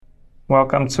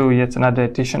Welcome to yet another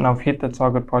edition of Hit the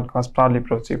Target podcast, proudly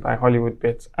brought to you by Hollywood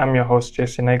Bets. I'm your host,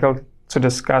 Jesse Nagel, to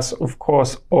discuss, of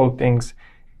course, all things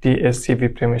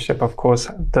DStv Premiership. Of course,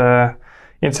 the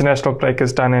international break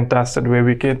is done and dusted, where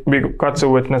we got to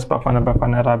witness Bafana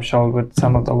Rabshol with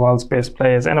some of the world's best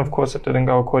players. And of course, it didn't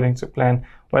go according to plan,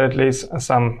 but at least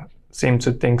some seem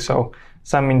to think so.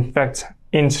 Some, in fact,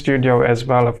 in studio as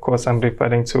well. Of course, I'm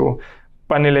referring to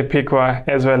Panile Pikwa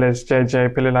as well as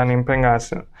JJ Pililani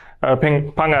Pangasi,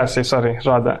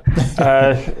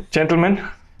 gentlemen,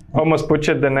 almost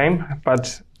butchered the name,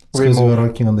 but we were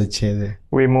rocking on the chair there.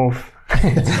 We move.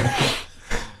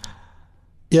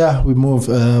 Yeah, we move.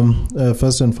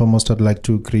 First and foremost, I'd like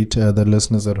to greet the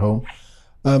listeners at home.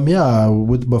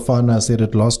 With Bafana, I said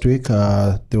it last week,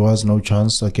 there was no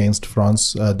chance against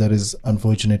France. That is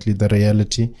unfortunately the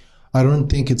reality. I don't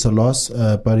think it's a loss,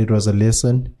 but it was a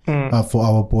lesson for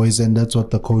our boys, and that's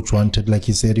what the coach wanted. Like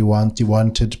he said, he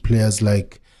wanted players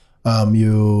like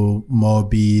you,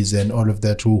 Mobbies, and all of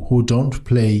that who don't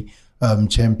play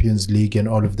Champions League and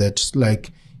all of that.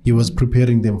 Like he was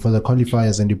preparing them for the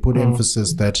qualifiers, and he put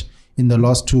emphasis that in the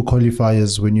last two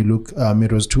qualifiers, when you look,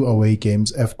 it was 2 away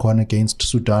games. AFCON against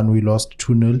Sudan, we lost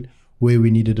 2-0, where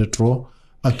we needed a draw.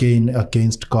 Again,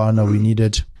 against Ghana, we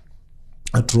needed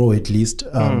a draw at least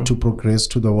to progress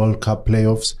to the World Cup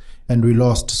playoffs, and we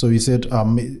lost. So he said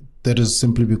that is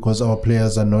simply because our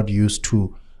players are not used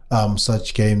to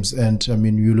such games. And I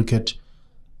mean, you look at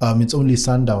it's only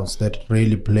Sundowns that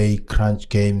really play crunch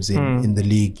games in the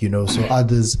league, you know. So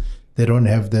others, they don't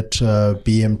have that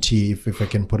BMT, if I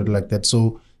can put it like that.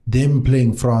 So them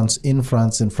playing France in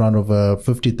front of a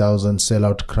 50,000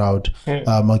 sellout crowd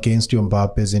against your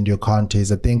Mbappes and your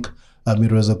Kantes, I think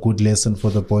it was a good lesson for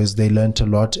the boys. They learned a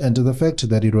lot. And the fact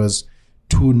that it was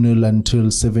 2-0 until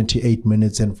 78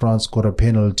 minutes and France got a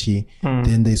penalty,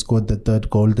 then they scored the third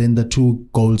goal. Then the 2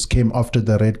 goals came after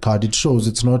the red card. It shows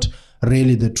it's not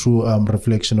really the true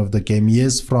reflection of the game.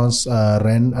 Yes, France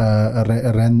ran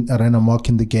amok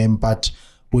in the game, but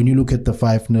when you look at the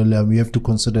 5-0, we have to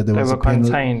consider there was a penalty.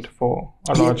 They were contained for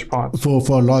a large part. For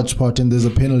a large part, and there's a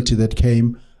penalty that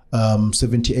came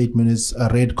 78 minutes, a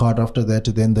red card after that,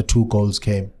 then the 2 goals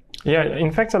came. Yeah, in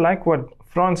fact, I like what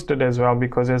France did as well,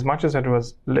 because as much as it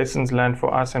was lessons learned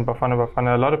for us and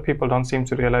Bafana, a lot of people don't seem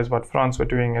to realize what France were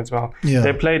doing as well. Yeah.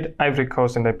 They played Ivory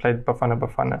Coast and they played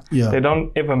Bafana. Yeah. They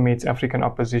don't ever meet African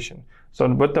opposition. So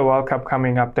with the World Cup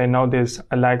coming up, they know there's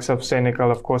a likes of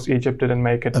Senegal. Of course, Egypt didn't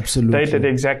make it. Absolutely. They did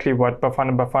exactly what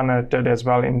Bafana did as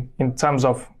well in terms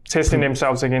of testing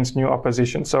themselves against new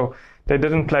opposition. So they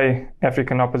didn't play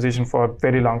African opposition for a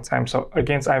very long time. So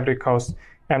against Ivory Coast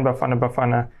and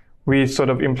Bafana, we sort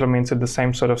of implemented the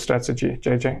same sort of strategy.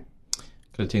 JJ?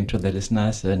 Greeting to the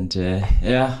listeners. And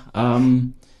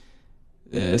starting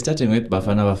with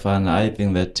Bafana, I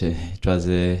think that it was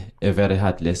a very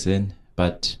hard lesson,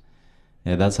 but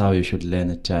that's how you should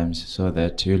learn at times, so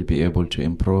that you'll be able to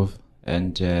improve.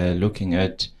 And looking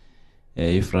at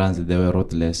France, they were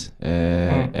ruthless.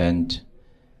 And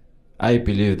I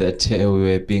believe that we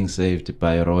were being saved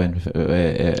by Ronan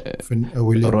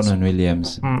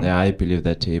Williams. I believe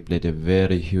that he played a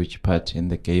very huge part in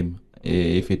the game.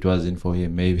 If it wasn't for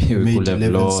him, maybe we could have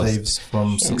lost. Saves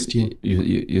from 16.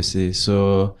 You see,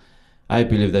 so I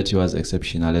believe that he was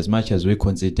exceptional. As much as we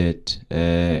conceded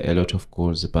a lot of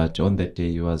goals, but on that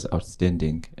day he was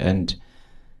outstanding. And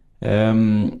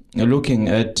looking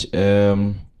at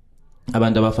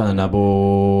Abantu abafana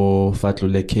nabo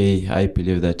Fatluleke, I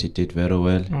believe that he did very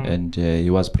well, and he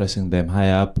was pressing them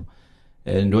high up.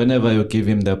 And whenever you give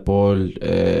him the ball,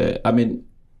 I mean,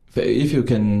 if you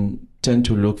can tend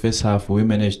to look first half, we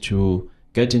managed to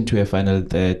get into a final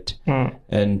third,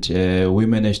 and we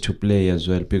managed to play as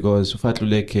well, because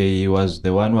Fatluleke was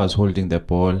the one who was holding the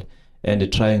ball and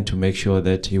trying to make sure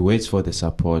that he waits for the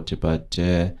support. But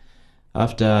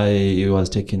after he was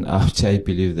taken out, I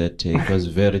believe that it was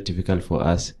very difficult for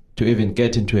us to even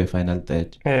get into a final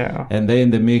third. Yeah. And then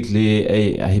in the middle,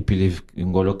 I believe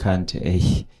N'Golo Kante,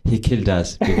 he killed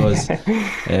us, because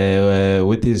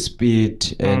with his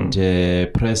speed and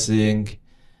pressing,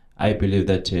 I believe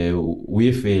that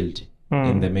we failed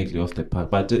in the middle of the park.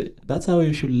 But that's how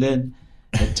you should learn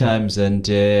at times. And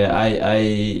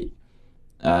I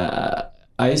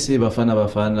see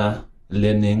Bafana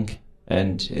learning,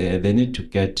 and they need to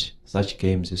get such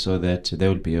games so that they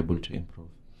will be able to improve.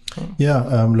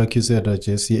 Yeah, like you said,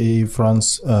 Jesse,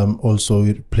 France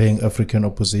also playing African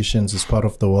oppositions as part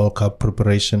of the World Cup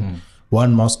preparation.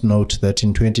 One must note that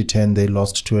in 2010 they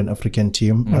lost to an African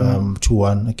team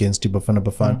 2-1 against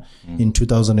Bafana. In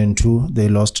 2002 they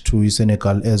lost to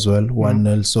Senegal as well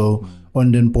 1-0. So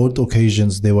on both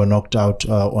occasions they were knocked out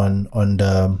on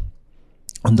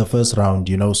on the first round,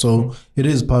 so it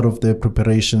is part of their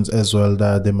preparations as well,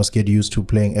 that they must get used to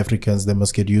playing Africans, they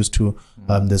must get used to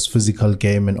this physical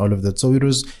game and all of that. So it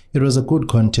was a good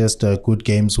contest, good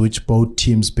games, which both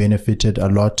teams benefited a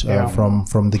lot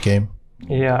from the game.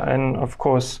 Yeah, and of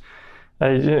course,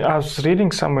 I was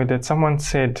reading somewhere that someone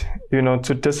said,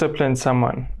 to discipline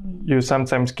someone, you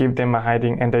sometimes give them a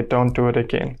hiding and they don't do it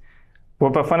again. Well,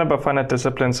 Bafana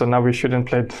discipline, so now we shouldn't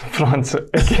play France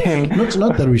again.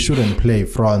 Not that we shouldn't play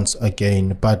France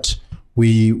again, but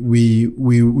we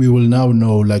will now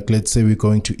know, like, let's say we're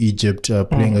going to Egypt,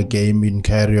 playing a game in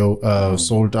Cairo,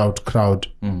 sold out crowd.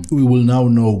 We will now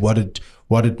know what it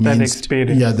means. That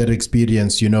experience. Yeah, that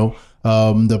experience,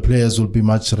 the players will be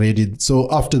much ready. So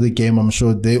after the game, I'm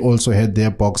sure they also had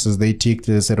their boxes. They ticked,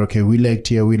 they said, okay, we lacked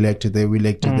here, we lacked it there, we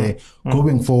lacked it there.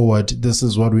 Going forward, this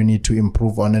is what we need to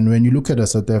improve on. And when you look at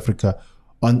South Africa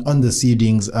on the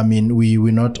seedings, I mean,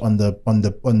 we're not on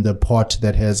the pot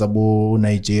that has Abo,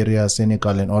 Nigeria,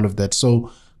 Senegal, and all of that. So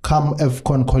come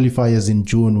AFCON qualifiers in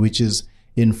June, which is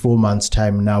in 4 months'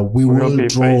 time now, we will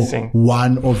draw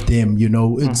one of them.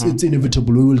 It's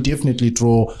inevitable. We will definitely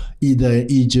draw either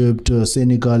Egypt,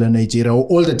 Senegal, and Nigeria, or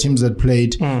all the teams that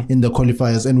played in the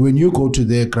qualifiers. And when you go to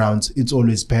their grounds, it's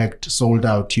always packed, sold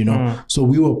out. So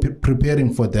we were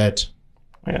preparing for that.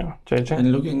 Yeah, JJ.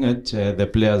 And looking at the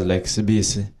players like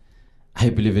Sibisi, I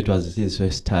believe it was his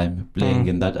first time playing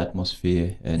in that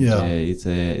atmosphere, and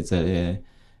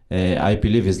I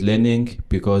believe he's learning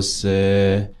because.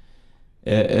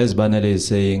 As Banale is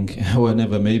saying,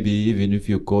 whenever, maybe even if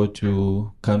you go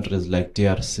to countries like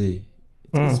DRC,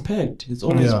 it's packed. It's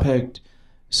always packed.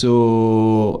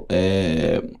 So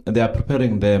they are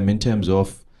preparing them in terms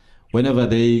of whenever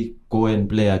they go and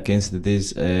play against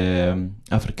these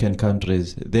African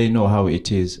countries, they know how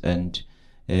it is, and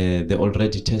they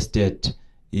already tested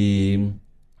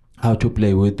how to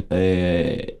play with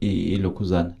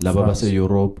Lokuzan, Lababase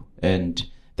Europe, and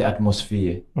the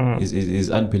atmosphere is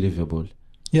unbelievable.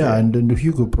 Yeah, and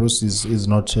Hugo Broos is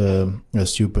not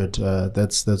stupid.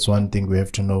 That's one thing we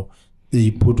have to know. He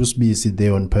put Usbisi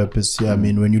there on purpose. Yeah, I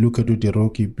mean, when you look at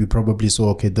Uderoki, we probably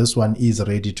saw, okay, this one is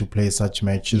ready to play such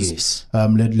matches. Yes.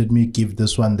 Let me give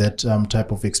this one that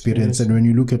type of experience. Yes. And when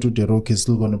you look at Uderoki, he's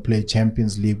still going to play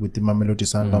Champions League with the Mamelodi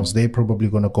Sundowns. They're probably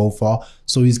going to go far.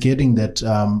 So he's getting that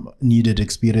needed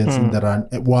experience in the run.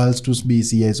 Whilst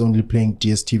Usbisi is only playing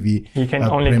DStv. He can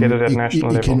only get it at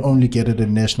national level. He can only get it at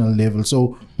national level.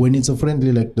 So when it's a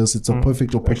friendly like this, it's a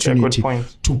perfect opportunity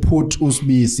to put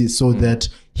Usbisi so that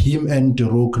him and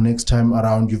Derok next time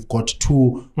around, you've got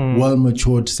two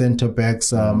well-matured centre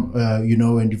backs, and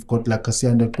you've got like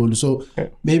Kasianda Kolu. So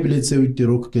maybe let's say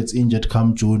Derok gets injured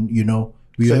come June, he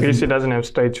doesn't have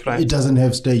stage fright. It doesn't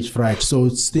have stage fright. So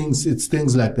it's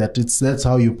things like that. That's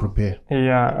how you prepare.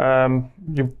 Yeah,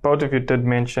 both of you did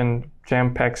mention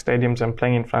jam-packed stadiums and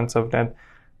playing in front of that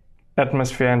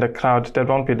atmosphere and the crowd. That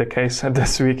won't be the case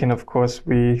this weekend. Of course,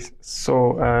 we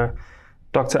saw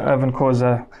Dr. Irvin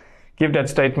Khoza give that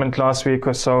statement last week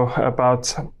or so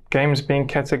about games being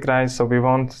categorized. So we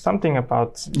want something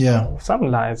about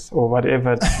some lies or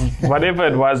whatever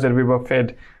it was that we were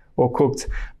fed or cooked.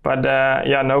 But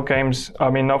no games.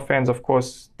 I mean, no fans, of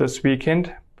course, this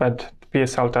weekend. But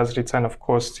PSL does return, of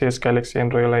course. CS Galaxy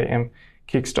and Royal AM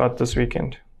kickstart this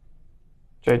weekend.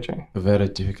 JJ. A very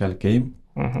difficult game.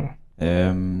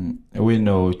 We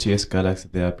know TS Galaxy,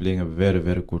 they are playing a very,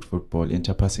 very good football,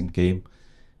 interpassing game.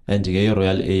 And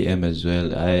Royal AM as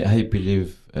well. I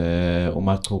believe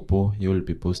Omar Topo, he will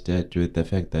be boosted with the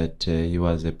fact that he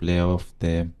was a player of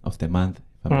the month,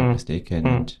 if I'm not mistaken,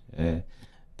 and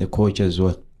the coach as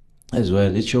well.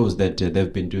 It shows that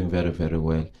they've been doing very, very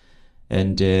well.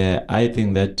 And I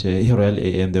think that Royal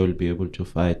AM, they will be able to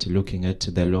fight, looking at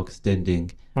the log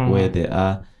standing where they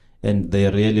are, and they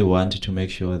really want to make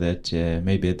sure that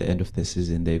maybe at the end of the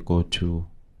season they go to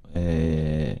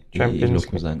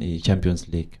Champions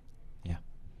League.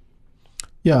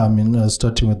 Yeah, I mean,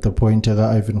 starting with the point,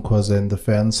 Ivan Khoza and the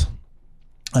fans,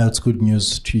 it's good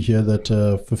news to hear that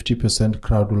 50%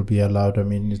 crowd will be allowed. I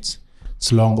mean, it's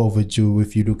long overdue.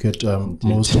 If you look at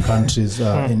most countries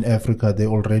in Africa, they're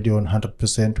already on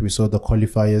 100%. We saw the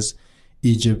qualifiers,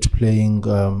 Egypt playing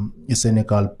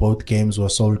Senegal, both games were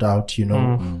sold out.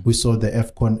 We saw the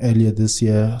AFCON earlier this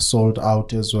year, sold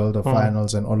out as well, the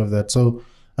finals and all of that. So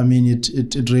I mean,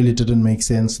 it really didn't make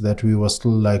sense that we were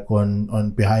still like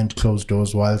on behind closed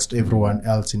doors whilst everyone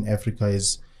else in Africa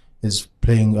is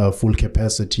playing full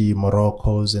capacity,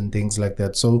 Morocco's and things like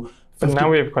that. So, but now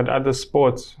we've got other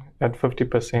sports at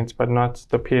 50%, but not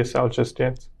the PSL just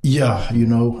yet. Yeah,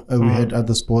 we had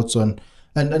other sports on.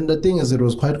 And the thing is, it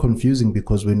was quite confusing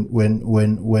because when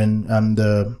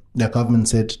the government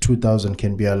said 2,000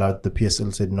 can be allowed, the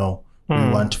PSL said no, we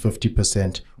want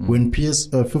 50%. When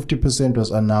 50%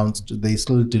 was announced, they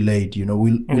still delayed.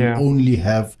 We'll only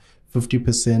have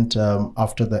 50%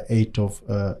 after the 8th of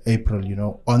April.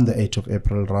 On the 8th of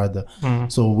April rather.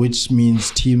 So which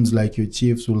means teams like your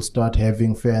Chiefs will start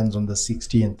having fans on the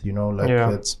 16th.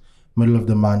 That's middle of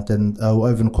the month. And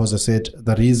Ivan Koza said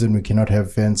the reason we cannot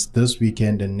have fans this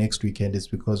weekend and next weekend is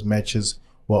because matches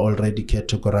were already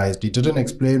categorized. He didn't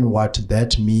explain what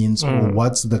that means or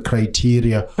what's the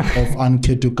criteria of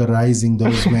uncategorizing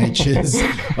those matches,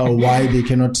 why they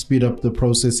cannot speed up the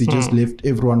process. He just left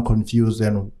everyone confused.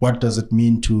 And what does it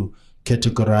mean to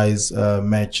categorize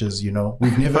matches? We've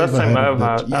never First ever time heard of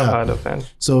I've that. heard of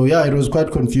that. So it was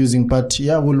quite confusing, but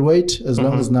we'll wait as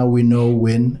long as now we know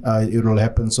when it will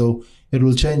happen. So it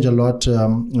will change a lot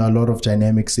of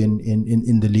dynamics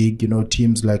in the league.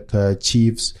 Teams like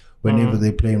Chiefs, whenever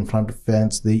they play in front of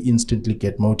fans, they instantly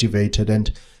get motivated,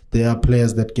 and there are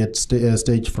players that get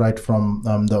stage fright from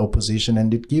the opposition,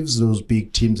 and it gives those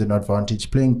big teams an advantage.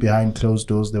 Playing behind closed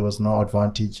doors, there was no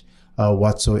advantage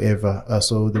whatsoever.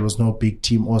 So there was no big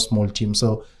team or small team.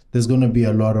 So there's going to be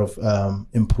a lot of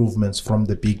improvements from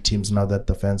the big teams now that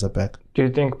the fans are back. Do you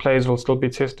think players will still be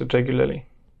tested regularly?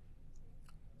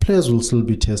 Players will still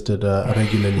be tested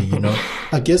regularly,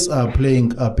 I guess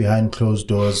playing behind closed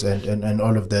doors and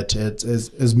all of that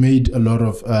has made a lot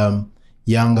of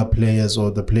younger players, or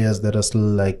the players that are still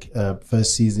like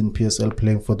first season PSL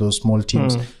playing for those small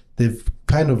teams, they've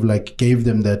kind of like gave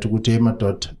them that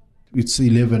it's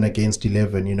 11 against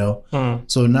 11,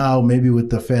 So now maybe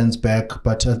with the fans back,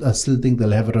 but I still think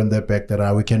they'll have it on their back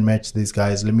that we can match these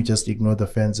guys. Let me just ignore the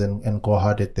fans and go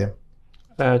hard at them.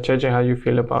 JJ, how you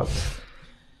feel about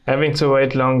having to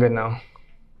wait longer now?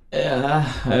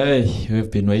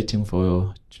 We've been waiting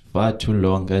for far too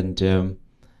long, and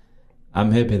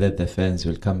I'm happy that the fans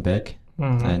will come back.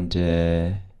 And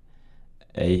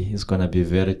it's gonna be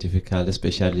very difficult,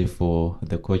 especially for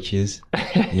the coaches.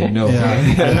 I know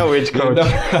which coach.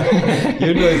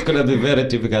 It's gonna be very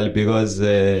difficult because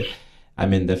the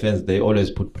fans, they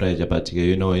always put pressure, but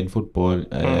in football,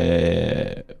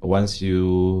 once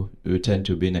you tend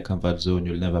to be in a comfort zone,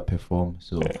 you'll never perform.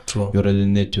 So you really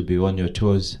need to be on your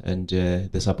toes, and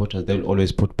the supporters, they'll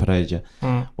always put pressure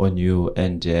on you.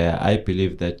 And I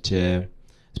believe that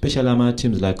especially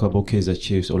teams like Kaizer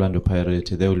Chiefs, Orlando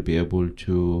Pirates, they will be able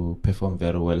to perform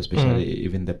very well, especially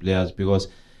even the players, because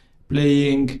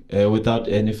playing without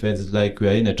any fans is like we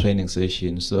are in a training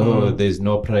session, so there's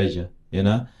no pressure,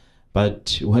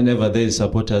 But whenever there's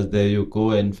supporters there, you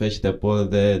go and fetch the ball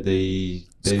there, they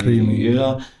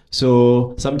screaming,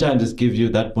 So sometimes it gives you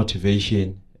that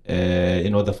motivation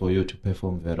in order for you to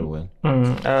perform very well.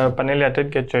 Paneli, I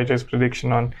did get JJ's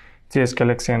prediction on TS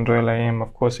Galaxy and Royal AM,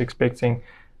 of course, expecting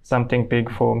something big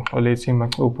for Olesi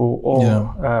Makubu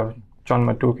or John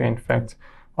Maduka, in fact,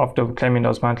 after claiming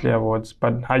those monthly awards.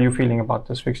 But how are you feeling about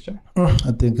this fixture?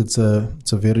 I think it's a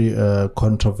very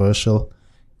controversial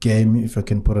game, if I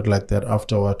can put it like that.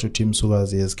 After Watu Tim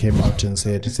Sugazi has came out and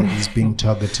said he's being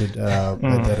targeted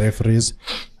by the referees.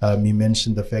 He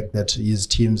mentioned the fact that his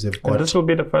teams have got... And this will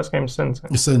be the first game since.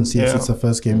 Since, yes, it's the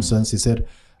first game since. He said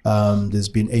there's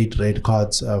been 8 red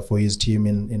cards for his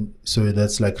team, so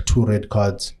that's like 2 red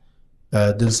cards.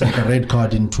 There's like a red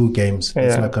card in 2 games.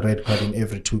 It's like a red card in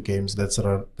every 2 games. That's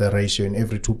the ratio. In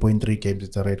every 2.3 games,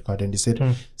 it's a red card. And he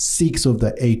said 6 of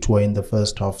the 8 were in the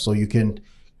first half. So you can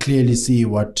clearly see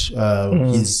what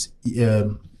he's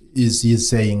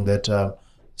saying, that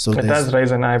so it does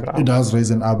raise an eyebrow. It does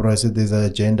raise an eyebrow. I said there's an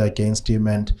agenda against him,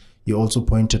 and he also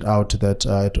pointed out that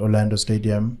at Orlando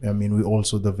Stadium, we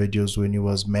also the videos when he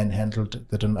was manhandled,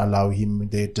 they didn't allow him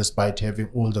there despite having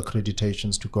all the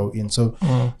accreditations to go in. So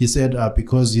he said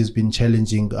because he's been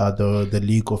challenging the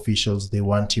league officials, they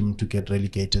want him to get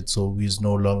relegated, so he's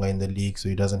no longer in the league, so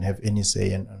he doesn't have any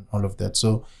say and all of that.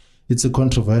 So it's a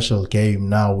controversial game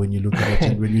now when you look at it.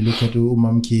 And when you look at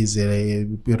Umamki's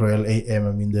Royal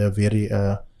AM, they're very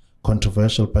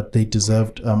controversial, but they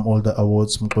deserved all the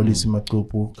awards. Mkolisi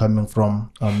Matupu coming from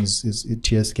his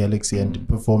TS Galaxy and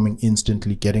performing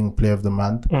instantly, getting Player of the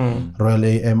Month. Royal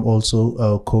AM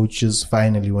also coaches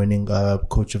finally winning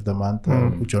Coach of the Month.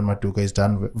 John Maduka has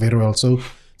done very well. So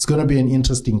it's going to be an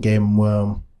interesting game.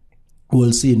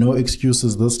 We'll see. No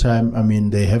excuses this time.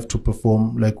 They have to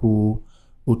perform like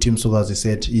Tim Sugazi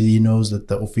said. He knows that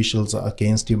the officials are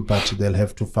against him, but they'll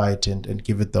have to fight and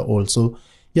give it the all. So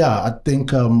yeah, I think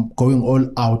going all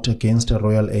out against a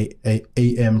Royal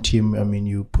AM team,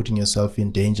 you're putting yourself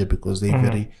in danger because they're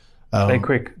very They're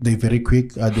quick. They're very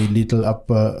quick. They're little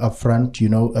up front.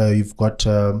 You've got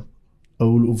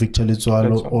Victor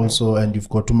Litswalo also, and you've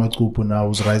got Tumakupu now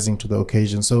who's rising to the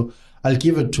occasion. So I'll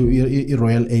give it to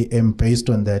Royal AM based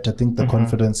on that. I think the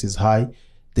confidence is high.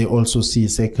 They also see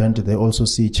second. They also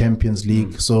see Champions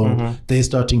League. So they're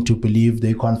starting to believe.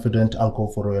 They're confident. I'll go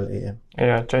for Royal AM.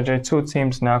 Yeah, JJ, 2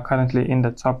 teams now currently in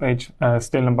the top 8,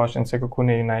 Stellenbosch and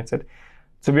Sekhukhune United.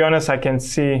 To be honest, I can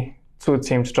see 2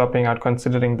 teams dropping out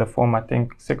considering the form. I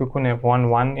think Sekhukhune have won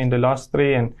 1 in the last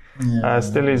 3 and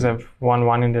Stellies have won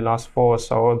 1 in the last 4.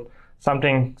 So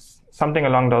something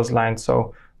along those lines.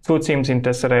 So 2 teams in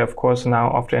Tesseré, of course,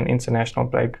 now after an international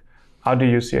break. How do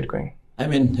you see it going? I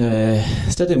mean,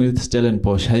 starting with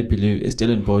Stellenbosch, I believe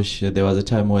Stellenbosch, there was a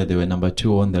time where they were number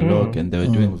 2 on the log and they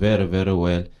were doing very, very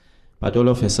well. But all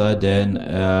of a sudden,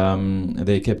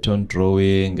 they kept on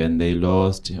drawing and they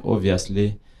lost.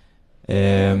 Obviously,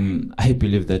 I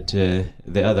believe that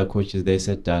the other coaches, they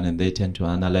sat down and they tend to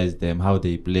analyze them, how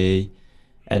they play.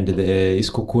 And the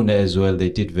Sekhukhune as well, they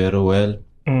did very well.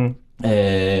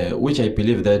 Which I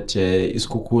believe that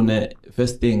Sekhukhune,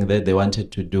 first thing that they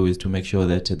wanted to do is to make sure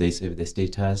that they save the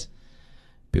status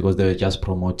because they were just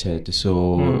promoted.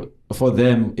 So for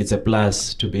them, it's a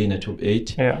plus to be in a top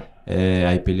 8,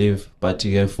 I believe. But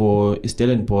for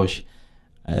Stellenbosch,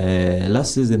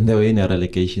 last season they were in a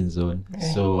relegation zone.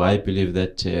 So I believe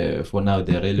that for now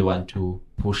they really want to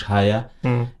push higher.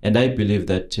 And I believe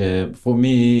that for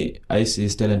me, I see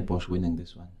Stellenbosch winning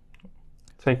this one.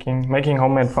 Making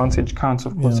home advantage counts,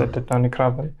 of course, at the Tony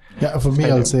Craven. Yeah, for me,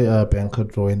 I'll say banker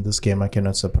draw in this game. I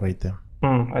cannot separate them.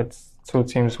 It's 2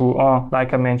 teams who are,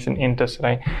 like I mentioned, in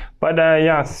Tesseré. But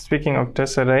speaking of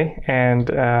Tesseré, and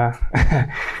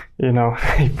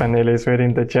Ipanele is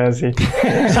wearing the jersey.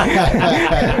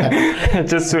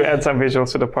 Just to add some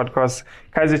visuals to the podcast,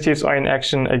 Kaizer Chiefs are in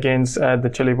action against the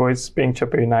Chile Boys, being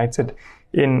Chippa United,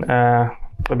 in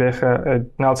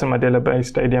Nelson Mandela Bay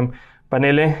Stadium.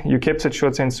 Panele, you kept it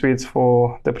short and sweet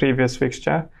for the previous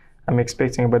fixture. I'm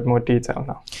expecting a bit more detail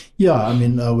now. Yeah, I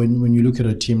mean, when you look at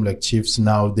a team like Chiefs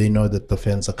now, they know that the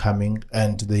fans are coming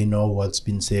and they know what's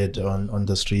been said on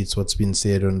the streets, what's been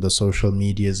said on the social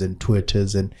medias and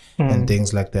Twitters and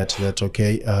things like that. That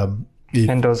okay.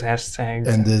 And those hashtags.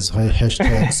 And there's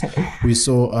hashtags. We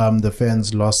saw the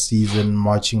fans last season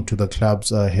marching to the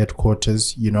club's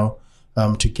headquarters,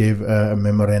 to give a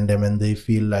memorandum, and they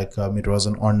feel like it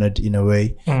wasn't honored in a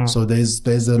way. So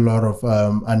there's a lot of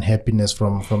unhappiness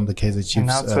from the Kaizer Chiefs. And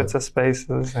now Twitter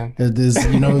Spaces.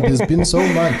 There's been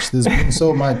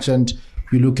so much. And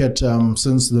you look at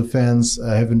since the fans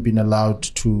haven't been allowed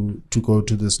to go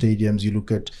to the stadiums, you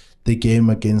look at the game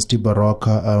against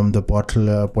Ibaroka, the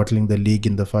bottling the league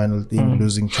in the final thing,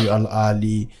 losing to Al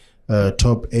Ali,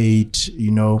 top 8,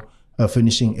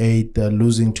 finishing 8th,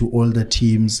 losing to all the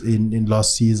teams in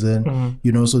last season,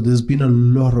 so there's been a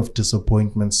lot of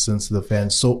disappointments since the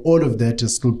fans. So all of that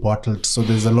is still bottled. So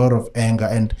there's a lot of anger,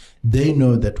 and they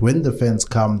know that when the fans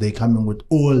come, they're coming with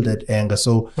all that anger.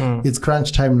 So it's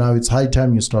crunch time now. It's high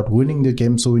time you start winning the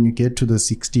game. So when you get to the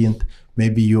 16th,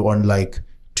 maybe you're on like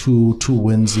two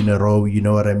wins in a row, you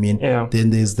know what I mean? Yeah. Then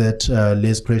there's that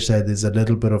less pressure. There's a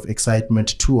little bit of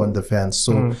excitement too on the fans.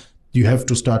 So you have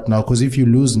to start now, because if you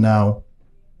lose now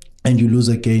and you lose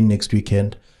again next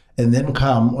weekend, and then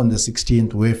come on the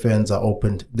 16th where fans are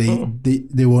opened,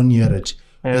 they won't hear it.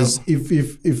 As if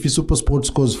SuperSport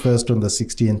scores first on the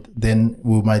 16th, then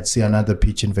we might see another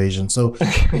pitch invasion. So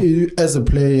as a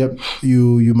player,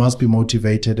 you must be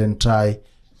motivated and try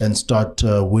and start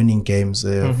winning games for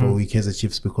Kaizer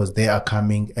Chiefs, because they are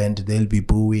coming and they'll be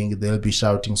booing, they'll be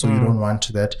shouting. So you don't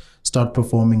want that. Start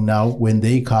performing now. When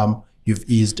they come, you've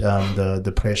eased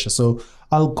the pressure. So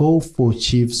I'll go for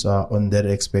Chiefs on that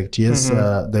aspect. Yes,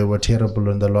 they were terrible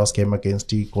in the last game against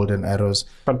the Golden Arrows.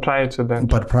 But prior to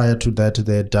that,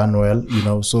 they'd done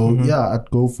well, So I'd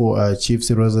go for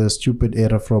Chiefs. It was a stupid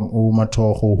error from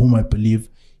Umatoho, whom I believe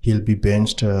he'll be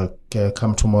benched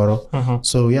come tomorrow.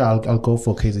 So I'll go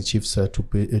for Kaizer Chiefs to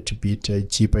beat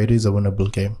Chipa. It is a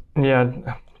winnable game.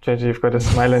 Yeah. JJ, you've got a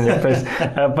smile on your face.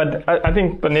 But I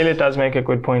think Panele does make a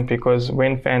good point, because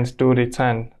when fans do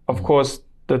return, of course,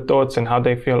 the thoughts and how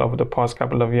they feel over the past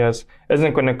couple of years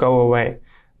isn't going to go away.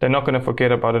 They're not going to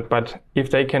forget about it. But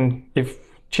if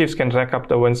Chiefs can rack up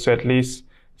the wins to at least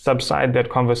subside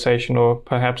that conversation, or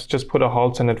perhaps just put a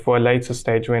halt in it for a later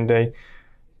stage when they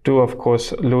do, of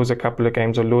course, lose a couple of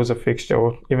games or lose a fixture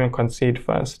or even concede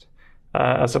first,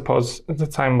 I suppose the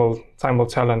time will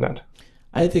tell on that.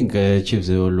 I think Chiefs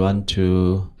will want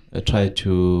to try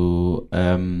to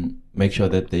make sure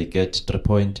that they get 3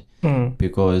 points,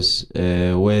 because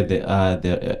where they are,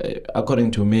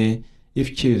 according to me,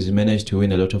 if Chiefs manage to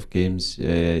win a lot of games,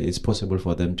 it's possible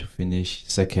for them to finish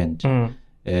second.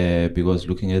 Because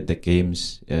looking at the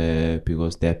games,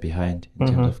 because they're behind in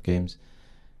terms of games.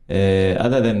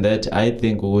 Other than that, I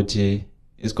think Uguti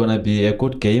is gonna be a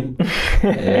good game.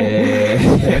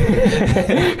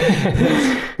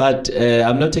 But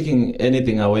I'm not taking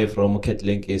anything away from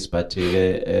Ketlinkis, but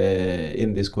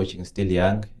in this coaching, still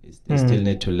young, he still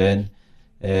need to learn.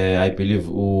 I believe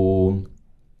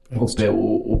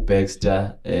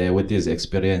Baxter, with his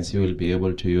experience, he will be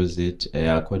able to use it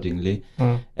accordingly.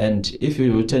 And if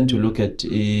you tend to look at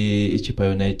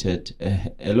Chippa United,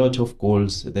 a lot of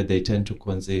goals that they tend to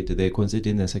concede, they concede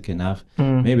in the second half,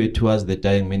 maybe towards the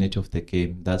dying minute of the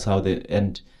game. That's how they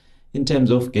end. In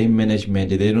terms of game management,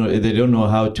 they don't know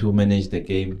how to manage the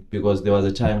game, because there was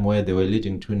a time where they were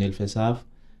leading 2-0 first half,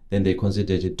 then they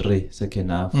conceded 3 second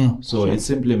half. So it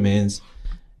simply means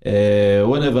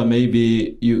whenever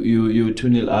maybe you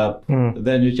 2-0 up,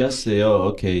 then you just say, oh,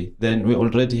 okay, then we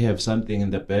already have something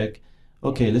in the back.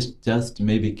 Okay, let's just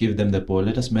maybe give them the ball.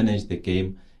 Let us manage the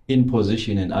game in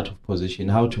position and out of position,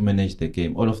 how to manage the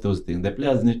game, all of those things. The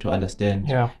players need to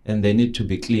understand, and they need to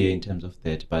be clear in terms of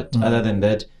that. But other than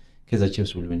that, Kaizer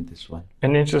Chiefs will win this one.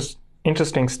 An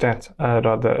interesting stat,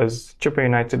 rather, is Chippa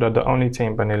United are the only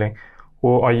team, Banile,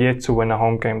 who are yet to win a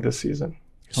home game this season.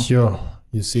 Sure.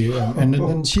 You see,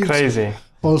 and Chiefs crazy.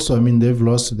 Also, I mean, they've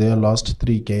lost their last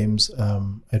 3 games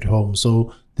at home,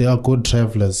 so they are good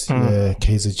travelers,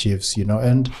 Kaizer Chiefs, you know.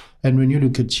 And when you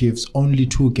look at Chiefs, only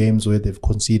 2 games where they've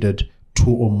conceded 2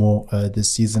 or more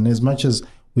this season. As much as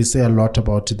we say a lot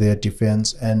about their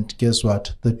defense, and guess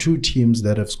what? The 2 teams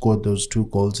that have scored those 2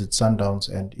 goals, it's Sundowns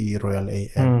and Royal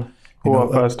AM, who are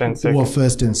first and second. Who are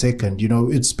first and second. You know,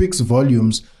 it speaks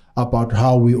volumes about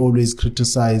how we always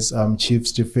criticize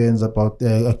Chiefs defense, about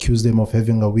accuse them of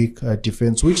having a weak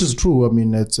defense, which is true. I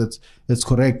mean, it's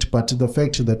correct. But the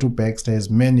fact that Baxter has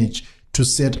managed to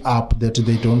set up that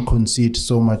they don't concede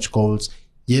so much goals.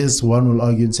 Yes, one will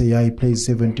argue and say, yeah, he plays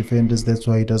 7 defenders, that's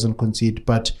why he doesn't concede.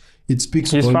 But it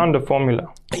speaks. He's found a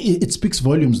formula. It speaks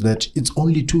volumes that it's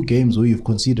only 2 games where you've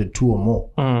conceded 2 or more.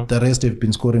 The rest have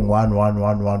been scoring 1,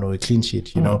 or a clean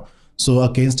sheet, you know. So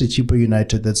against a Chippa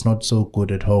United that's not so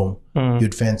good at home,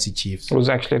 you'd fancy Chiefs. It was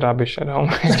actually rubbish at home,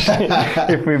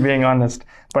 if we're being honest.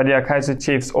 But yeah, Kaizer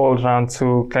Chiefs all round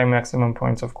to claim maximum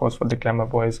points, of course, for the Glamour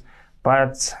Boys.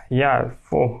 But yeah,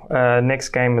 for next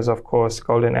game is, of course,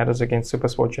 Golden Arrows against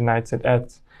SuperSport United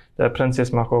at the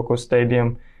Princess Makoko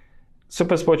Stadium.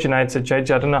 SuperSport United,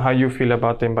 JJ, I don't know how you feel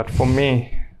about them, but for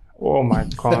me, oh my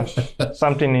gosh,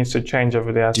 something needs to change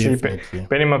over there. I see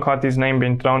Benny McCarthy's name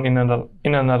being thrown in and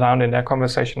around, and that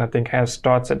conversation, I think, has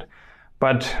started.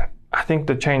 But I think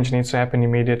the change needs to happen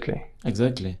immediately.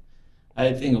 Exactly.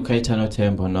 I think Kaitano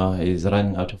Tembo now is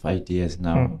running out of ideas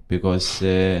now, because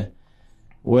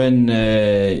when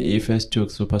he first took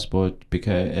SuperSport,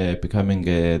 becoming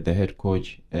the head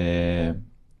coach,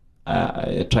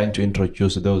 trying to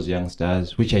introduce those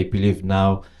youngsters, which I believe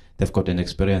now they've got an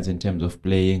experience in terms of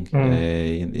playing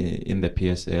in the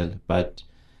PSL, but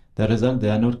the result, they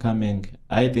are not coming.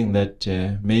 I think that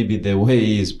maybe the way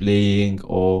he is playing,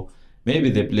 or maybe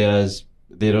the players,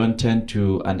 they don't tend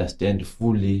to understand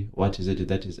fully what is it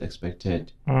that is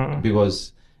expected.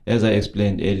 Because as I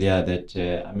explained earlier, that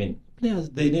I mean, players,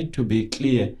 they need to be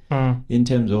clear in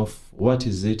terms of what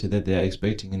is it that they are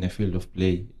expecting in a field of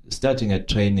play. Starting at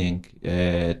training,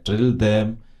 drill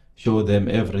them, show them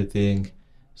everything,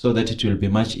 so that it will be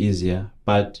much easier.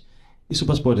 But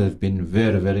SuperSport have been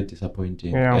very, very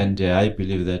disappointing. And I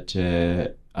believe that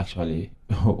actually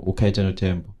Kaitano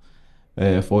Tembo,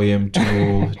 for him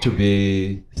to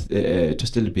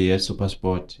still be at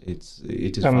SuperSport,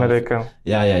 it is America.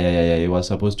 Yeah. He was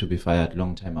supposed to be fired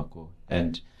long time ago.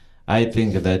 And I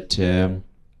think that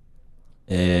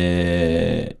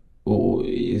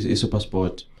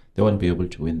SuperSport, they won't be able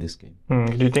to win this game.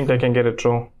 Do you think they can get a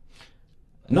draw?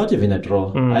 Not even a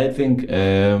draw. I think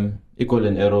Equal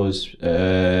and Arrows,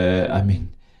 I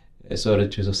mean, sorry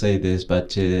to say this, but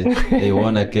they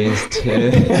won against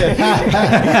winning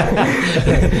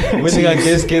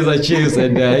against Kaizer Chiefs,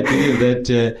 and I believe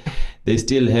that they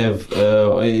still have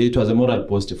it was a moral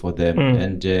boost for them,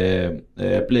 and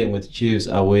playing with Chiefs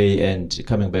away and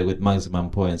coming back with maximum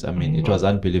points, I mean, it was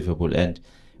unbelievable. And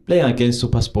playing against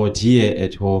SuperSport here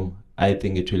at home, I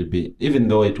think it will be, even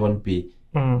though it won't be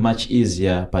much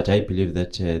easier, but I believe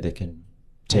that they can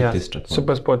take this trip.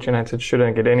 SuperSport United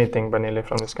shouldn't get anything, Banile,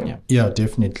 from this game. Yeah,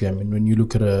 definitely. I mean, when you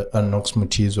look at a Knox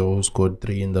Mutizo who scored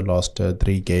 3 in the last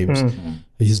 3 games,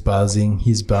 he's buzzing,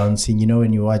 he's bouncing. You know,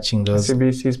 when you're watching those...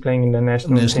 CBC is playing in the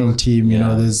national team. You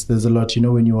know, there's a lot. You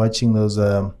know, when you're watching those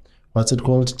what's it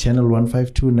called? Channel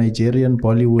 152 Nigerian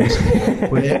Bollywood.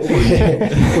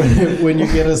 when you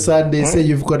get a son, they say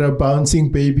you've got a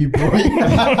bouncing baby boy.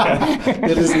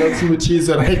 There is not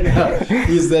Smuchiza right now.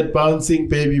 He's that bouncing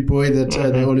baby boy that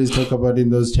they always talk about in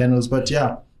those channels. But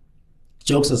yeah,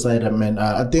 jokes aside,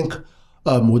 I think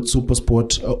with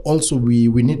SuperSport, also we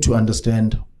need to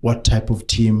understand what type of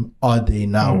team are they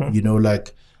now.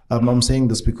 I'm saying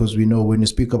this because we know when you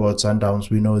speak about Sundowns,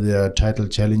 we know they're a title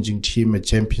challenging team, a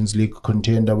Champions League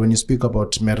contender. When you speak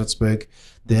about Maritzburg,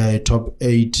 they're a top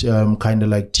 8 kind of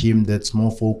like team that's more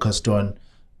focused on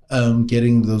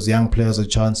getting those young players a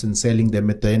chance and selling them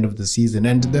at the end of the season.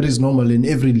 And that is normal in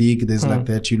every league. There's like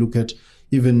that. You look at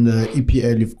even the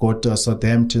EPL, you've got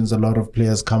Southampton's, a lot of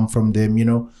players come from them,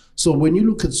 So when you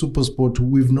look at SuperSport,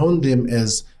 we've known them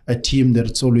as a team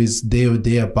that's always there or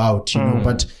thereabout,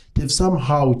 but they've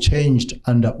somehow changed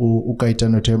under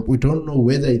Kaitano Tembo. We don't know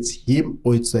whether it's him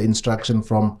or it's the instruction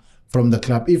from the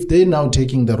club. If they're now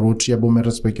taking the route, Yabo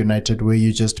Maritzburg United, where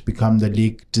you just become the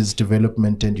league's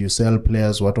development and you sell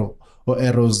players, or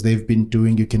arrows they've been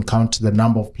doing, you can count the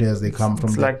number of players they come from.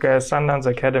 It's like Sundowns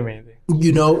Academy.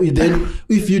 Then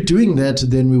if you're doing that,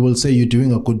 then we will say you're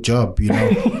doing a good job,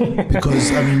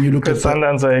 because you look at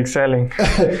Sundowns are excelling.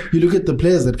 You look at the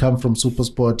players that come from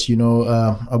SuperSport,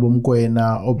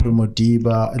 Abumkwena,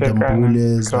 Opremodiba,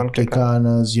 Dambules,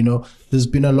 Kekanas, there's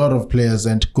been a lot of players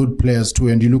and good players too.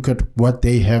 And you look at what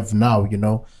they have now,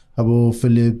 Abo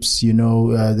Phillips,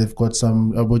 they've got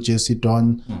some Abo Jesse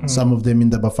Don, some of them in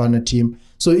the Bafana team.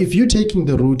 So if you're taking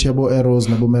the route, Abo Arrows,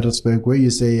 Nabo Maritzburg, where you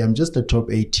say, I'm just a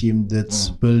top 8 team that's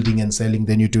building and selling,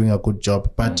 then you're doing a good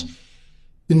job. But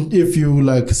if you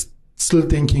still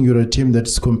thinking you're a team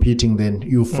that's competing, then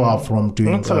you're far from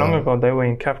doing. Not so long ago, they were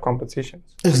in CAF competitions.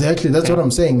 Exactly. That's what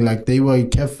I'm saying. They were in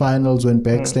CAF finals when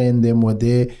Baxter and them were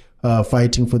there.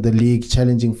 Fighting for the league,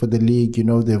 challenging for the league.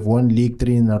 They've won League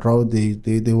 3 in a row.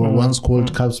 They were once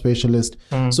called Cup specialist.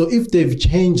 So if they've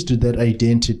changed that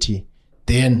identity,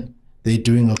 then they're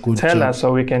doing a good job. Tell us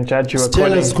so we can judge you accordingly.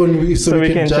 Tell us so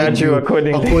we can judge you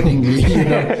accordingly.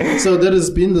 So that has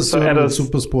been the story of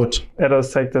SuperSport.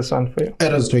 Arrows take this one for you.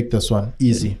 Arrows take this one.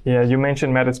 Easy. Yeah, you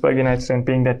mentioned Maritzburg United and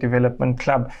being that development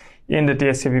club. In the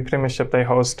DStv Premiership, they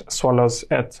host Swallows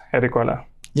at Herikola.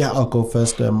 Yeah, I'll go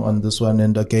first on this one.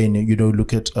 And again,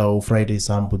 look at Friday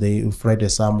Samu.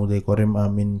 They got him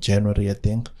in January, I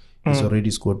think. He's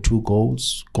already scored 2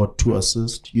 goals, got 2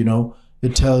 assists.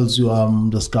 It tells you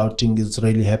the scouting is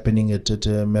really happening at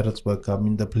Maritzburg.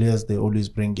 The players they always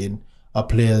bring in are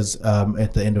players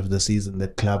at the end of the season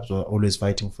that clubs are always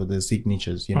fighting for their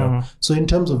signatures, So in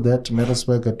terms of that,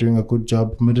 Maritzburg are doing a good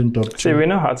job. See, we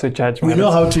know how to judge. We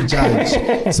know how to judge.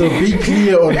 So be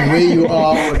clear on where you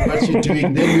are, on what you're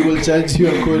doing, then we will judge you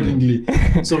accordingly.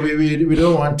 So we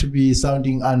don't want to be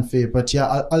sounding unfair. But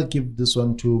yeah, I'll give this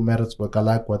one to Maritzburg. I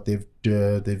like what they've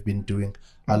been doing.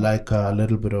 I like a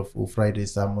little bit of Friday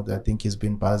Samu. I think he's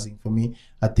been buzzing for me.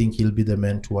 I think he'll be the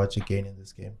man to watch again in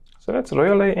this game. So that's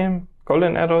Royal AM,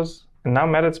 Golden Arrows, and now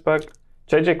Maritzburg.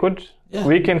 JJ, good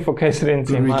weekend for KZN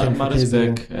team.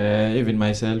 Maritzburg, even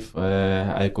myself,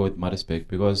 I go with Maritzburg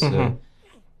because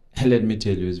let me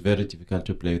tell you, it's very difficult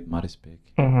to play with Maritzburg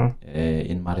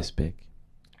in Maritzburg.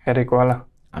 Herikola.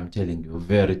 I'm telling you,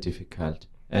 very difficult.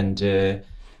 And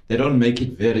they don't make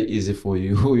it very easy for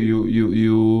you.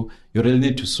 You really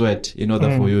need to sweat in order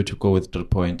for you to go with 3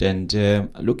 point. And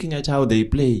looking at how they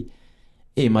play,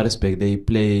 Maritzburg, they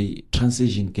play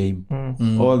transition game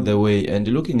all the way. And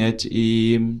looking at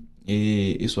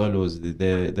Swallows,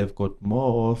 they've got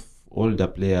more of older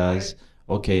players.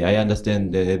 Okay, I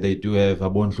understand they do have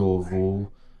Abondlovu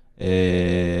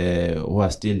who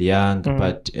are still young,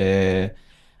 but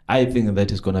I think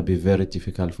that is going to be very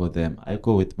difficult for them. I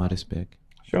go with Maritzburg.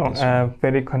 Sure,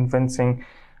 very convincing.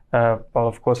 Well,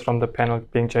 of course, from the panel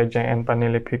being JJ and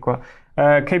Banele Pikwa.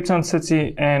 Cape Town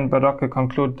City and Baroka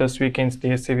conclude this weekend's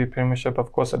DStv Premiership.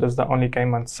 Of course, it is the only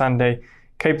game on Sunday.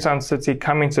 Cape Town City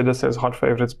coming to this as hot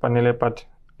favourites, Banele, but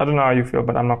I don't know how you feel,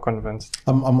 but I'm not convinced.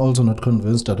 I'm also not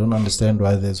convinced. I don't understand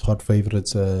why there's hot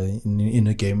favourites in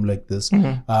a game like this.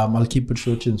 I'll keep it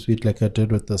short and sweet like I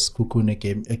did with the Skukune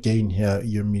game. Again, here,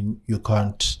 you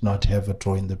can't not have a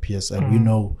draw in the PSL. We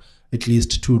know at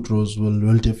least 2 draws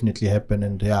will definitely happen,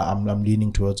 and yeah, I'm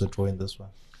leaning towards a draw in this one.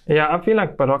 Yeah, I feel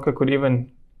like Baroka could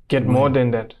even get more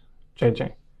than that,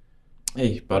 JJ.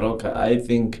 Hey, Baroka, I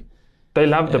think they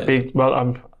love the big.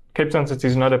 Well, Cape Town City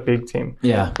is not a big team.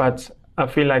 Yeah, but I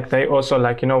feel like they also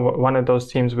one of those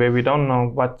teams where we don't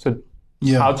know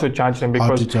how to judge them,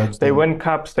 because they win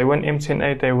cups, they win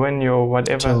MTN8, they win your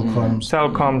whatever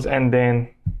Telcoms, and then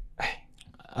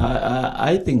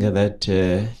I think that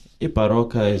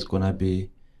Baroka is gonna be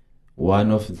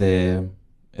one of the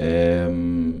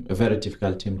a very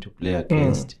difficult team to play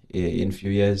against in few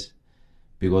years,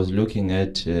 because looking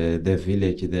at the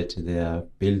village that they are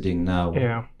building now,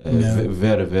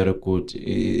 very, very good.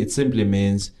 It simply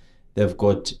means they've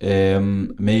got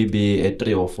maybe a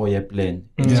 3 or 4 year plan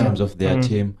in terms of their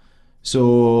team.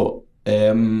 So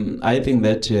I think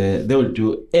that they will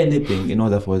do anything in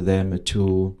order for them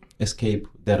to escape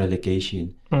the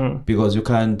relegation, because you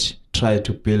can't try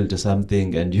to build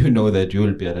something and you know that you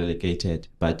will be relegated.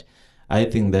 But I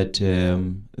think that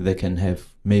they can have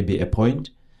maybe a point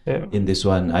in this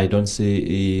one. I don't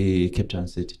see Cape Town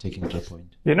City taking 3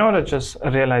 points. You know what I just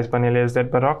realized, Banile, is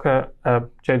that Baroka,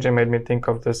 JJ made me think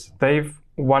of this. They've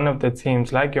one of the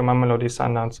teams, like your Mamelodi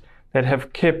Sundowns, that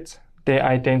have kept their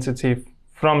identity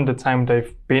from the time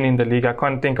they've been in the league. I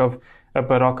can't think of a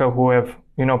Baroka who have,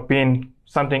 been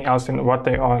something else in what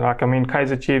they are. Like, I mean,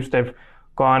 Kaizer Chiefs, they've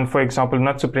gone, for example,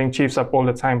 not to bring Chiefs up all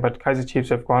the time, but Kaizer Chiefs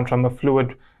have gone from a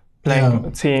fluid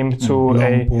playing team to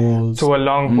a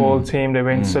long ball team. They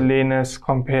went Salinas,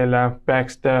 Compella,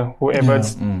 Baxter, whoever.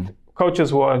 It's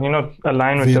coaches who are,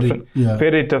 aligned with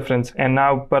very different. And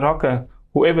now Baroka,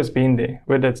 whoever's been there,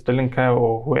 whether it's Dylan Kerr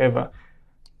or whoever,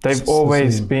 they've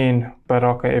always been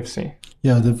Baroka FC.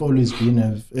 Yeah, they've always been.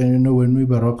 And when we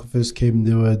Baroka first came,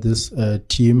 they were this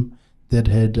team that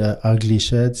had ugly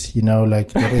shirts, like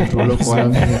the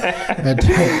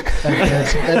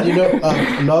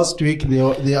and last week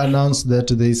they announced that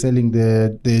they're selling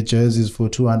their jerseys for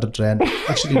 200 rand.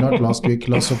 Actually, not last week.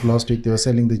 Last week they were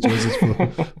selling the jerseys for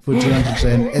 200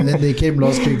 rand, and then they came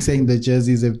last week saying the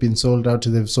jerseys have been sold out.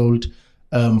 They've sold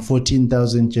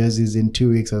 14,000 jerseys in 2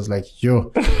 weeks. I was like,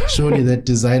 surely that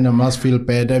designer must feel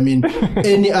bad. I mean,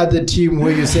 any other team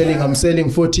where I'm selling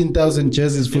 14,000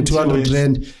 jerseys for 200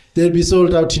 rand, they'll be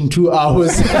sold out in 2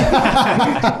 hours.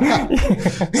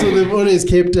 So they've always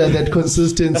kept that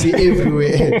consistency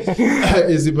everywhere,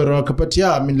 is Baroka. But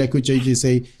yeah, I mean, like what JJ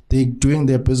say, they're doing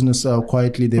their business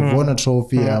quietly. They've won a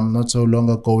trophy not so long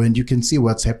ago, and you can see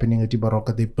what's happening at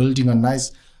Baroka. They're building a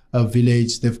nice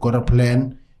village. They've got a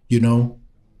plan,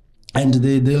 and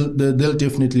they'll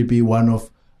definitely be one of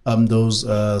those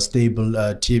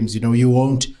stable teams. You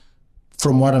won't,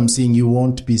 from what I'm seeing, you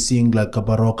won't be seeing like a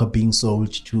Baroka being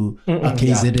sold to a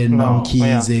KZN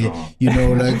monkeys,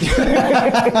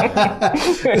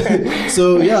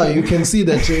 So yeah, you can see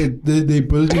that they're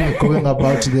building, going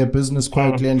about their business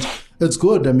quietly, and it's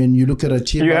good. I mean, you look at a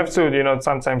team. You have to,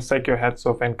 sometimes take your hats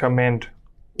off and commend.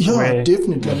 Yeah,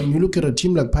 definitely. I mean, you look at a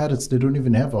team like Pirates, they don't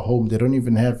even have a home. They don't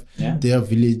even have their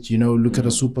village. Look at a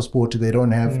SuperSport, they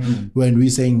don't have, when we're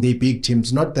saying they big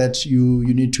teams, not that you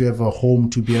need to have a home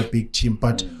to be a big team,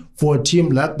 but for a team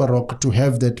like Baroka to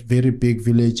have that very big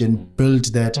village and build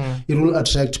that, it will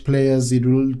attract players, it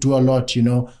will do a lot,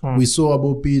 We saw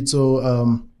Abo Pizzo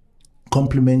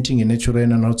complimenting in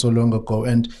Naturena not so long ago,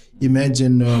 and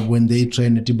imagine when they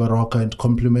train at Baroka and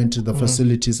complement the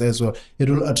facilities as well, it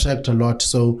will attract a lot.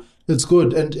 So it's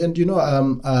good. And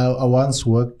I once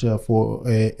worked for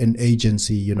an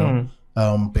agency,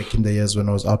 back in the years when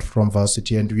I was out from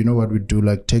varsity, and you know what we do,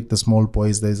 like take the small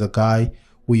boys. There's a guy,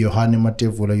 Yohane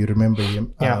Matevula, you remember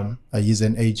him? He's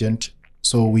an agent.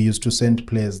 So we used to send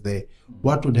players there.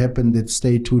 What would happen? They'd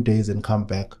stay 2 days and come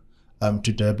back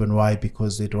to Durban. Why?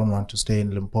 Because they don't want to stay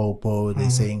in Limpopo. They're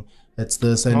saying it's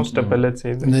this, and no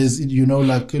stability. There's,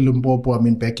 like Limpopo, I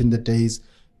mean, back in the days,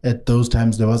 at those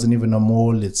times, there wasn't even a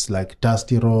mall. It's like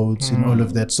dusty roads and all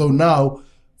of that. So now,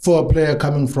 for a player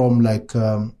coming from like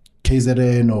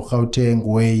KZN or Gauteng,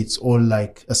 where it's all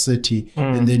like a city,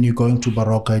 and then you're going to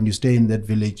Baroka and you stay in that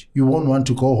village, you won't want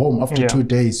to go home after 2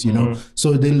 days,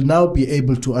 So they'll now be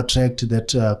able to attract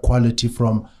that quality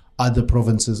from other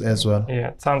provinces as well. Yeah,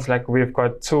 it sounds like we've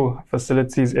got 2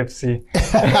 facilities FC.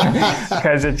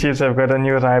 Kaizer Chiefs have got a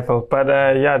new rival. But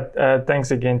thanks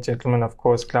again, gentlemen. Of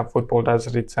course, club football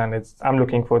does return. I'm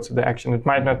looking forward to the action. It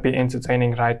might not be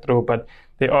entertaining right through, but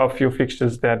there are a few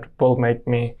fixtures that will make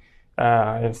me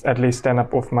at least stand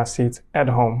up off my seat at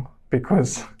home,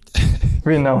 because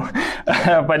we know.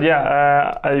 But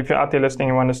if you're out there listening,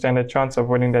 you want to stand a chance of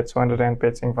winning that 200 Rand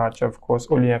betting voucher, of course,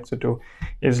 all you have to do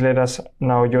is let us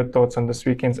know your thoughts on this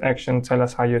weekend's action. Tell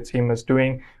us how your team is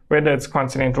doing, whether it's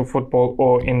continental football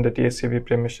or in the DStv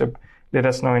Premiership. Let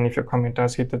us know, and if your comment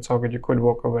does hit the target, you could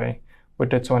walk away with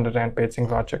the 200 Rand betting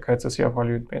voucher, courtesy of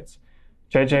Hollywood Bets.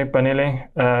 JJ,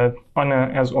 Banile,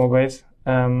 honor as always.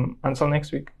 Until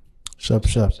next week. Sharp.